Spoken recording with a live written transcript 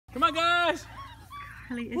Come on, guys.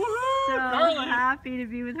 Carly is so happy to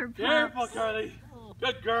be with her pups. Careful, Carly.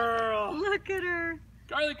 Good girl. Look at her.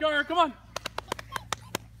 Carly, come on.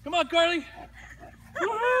 Come on, Carly.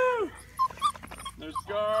 Woohoo! There's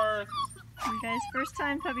Garth. You guys, first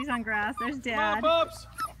time puppies on grass. There's Dad. Come on, pups.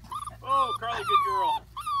 Oh, Carly, good girl.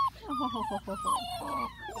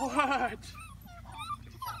 What?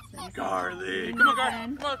 Carly. Come on, Garth.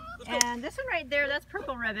 Come on. And this one right there, that's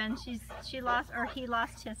Purple Ribbon. He lost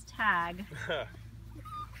his tag.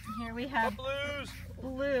 Here we have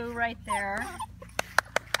Blue right there.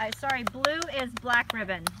 Sorry, Blue is Black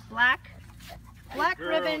Ribbon. Black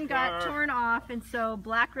Ribbon got torn off, and so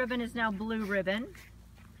Black Ribbon is now Blue Ribbon.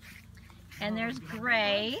 And there's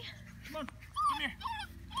Gray. Come on, come here.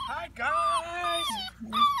 Hi, guys.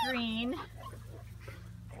 There's Green.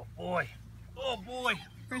 Oh boy. Oh boy.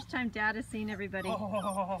 First time Dad has seen everybody.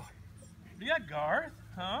 Oh, you got Garth,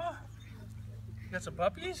 huh? You got some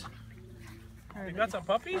puppies? You got some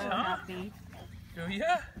puppies, huh? Happy. Do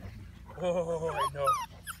ya? Oh, I know.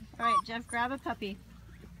 All right, Jeff, grab a puppy.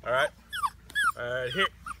 All right. Here.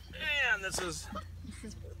 And this is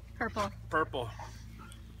Purple. Purple.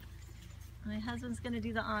 My husband's gonna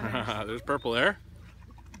do the honors. There's Purple there.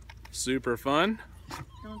 Super fun.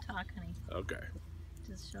 Don't talk, honey. Okay.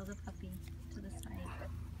 Just show the puppy to the side.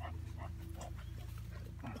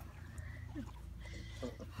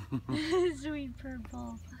 Sweet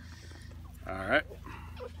Purple. All right.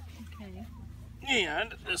 Okay.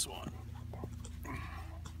 And this one.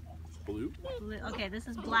 Blue. Okay, this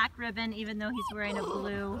is Black Ribbon, even though he's wearing a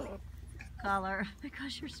blue collar. Oh my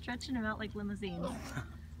gosh, you're stretching him out like limousines.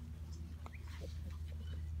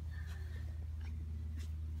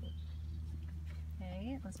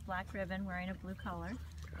 Okay, it was Black Ribbon wearing a blue collar.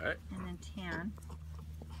 Okay. And then tan.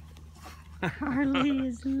 Carly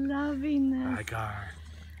is loving this. Hi, Garth.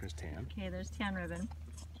 There's Tan. Okay, there's Tan Ribbon.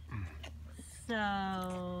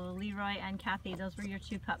 So, Leroy and Kathy, those were your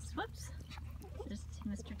two pups. Whoops. There's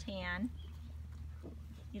Mr. Tan.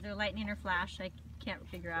 Either lightning or flash. I can't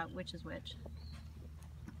figure out which is which.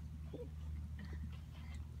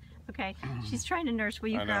 Okay, she's trying to nurse. Will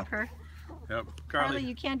you grab her? Yep. Carly,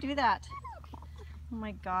 you can't do that. Oh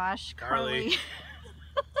my gosh, Carly.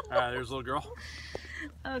 There's a little girl.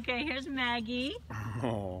 Okay, here's Maggie.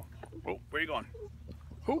 Oh, where are you going?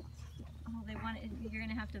 Oh, they want it, you're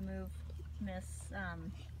gonna have to move Miss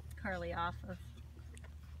Carly off of.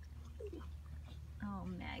 Oh,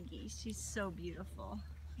 Maggie, she's so beautiful.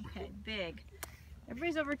 Okay, big.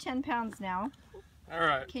 Everybody's over 10 pounds now. All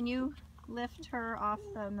right. Can you lift her off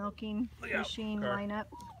the milking machine lineup?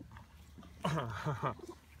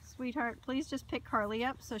 Sweetheart, please just pick Carly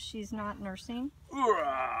up so she's not nursing.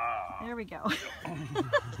 There we go.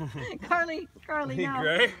 Carly, no.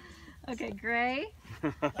 Gray? Okay, Gray.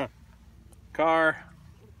 Car.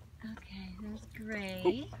 Okay, there's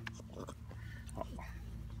Gray.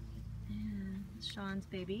 And Sean's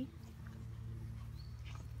baby.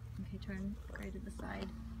 Okay, turn Gray to the side.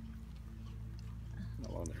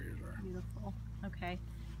 Oh, there you are. Beautiful. Okay.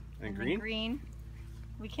 And Green? Green.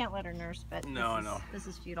 We can't let her nurse, but this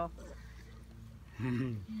is futile.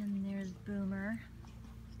 And there's Boomer.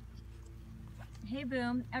 Hey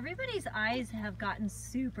Boom, everybody's eyes have gotten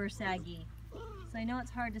super saggy. So I know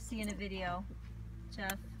it's hard to see in a video.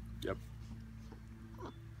 Jeff? Yep.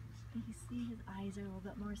 You see his eyes are a little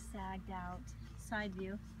bit more sagged out. Side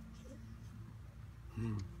view.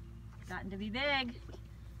 Gotten to be big.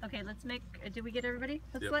 Okay, let's make, did we get everybody?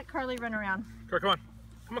 Let's let Carly run around. Car, come on.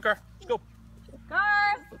 Come on, Car. Let's go.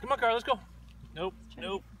 Garth! Come on, Car, let's go. Nope.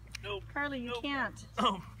 Carly, you can't.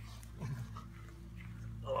 Oh.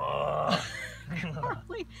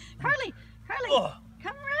 Carly! Oh.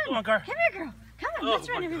 Come run! Come on, Car. Come here, girl. Come on, let's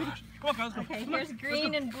run, everybody. Gosh. Come on, Car, let's go. Okay, here's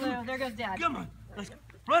Green and Blue. There goes Dad. Come on. Let's go.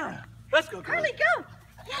 Run around. Let's go, Car. Carly, go!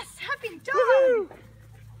 Yes, happy dog!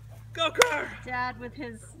 Go, Car! Dad with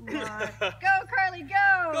his log. Go, Carly,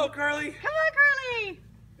 go! Go, Carly! Come on, Carly!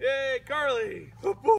 Yay, Carly!